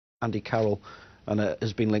Andy Carroll, and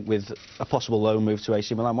has been linked with a possible loan move to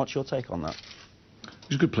AC Milan. What's your take on that?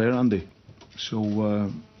 He's a good player, Andy.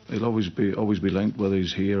 So he'll always be linked, whether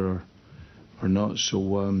he's here or not. So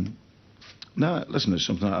nah, listen, it's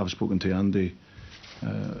something that I've spoken to Andy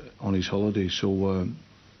on his holiday. So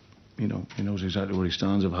you know, he knows exactly where he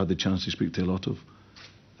stands. I've had the chance to speak to a lot of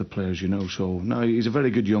the players, you know. So no, he's a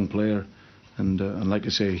very good young player, and like I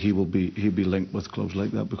say, he'll be linked with clubs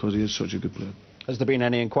like that because he is such a good player. Has there been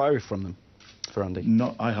any inquiry from them for Andy?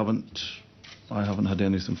 No, I haven't had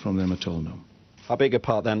anything from them at all. No. How big a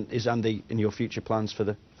part then is Andy in your future plans for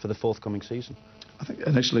the forthcoming season? I think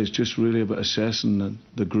initially it's just really about assessing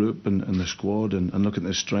the group and the squad and looking at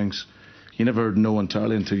the strengths. You never know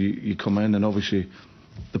entirely until you come in, and obviously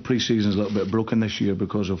the pre-season's a little bit broken this year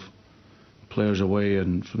because of players away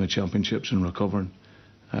and from the championships and recovering.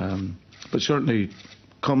 But certainly,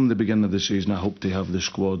 come the beginning of the season, I hope to have the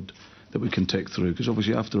squad that we can take through. Because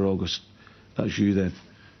obviously after August, that's you then,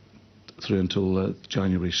 through until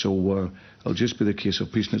January. So it'll just be the case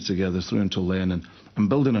of piecing it together through until then and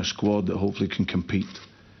building a squad that hopefully can compete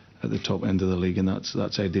at the top end of the league. And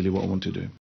that's ideally what I want to do.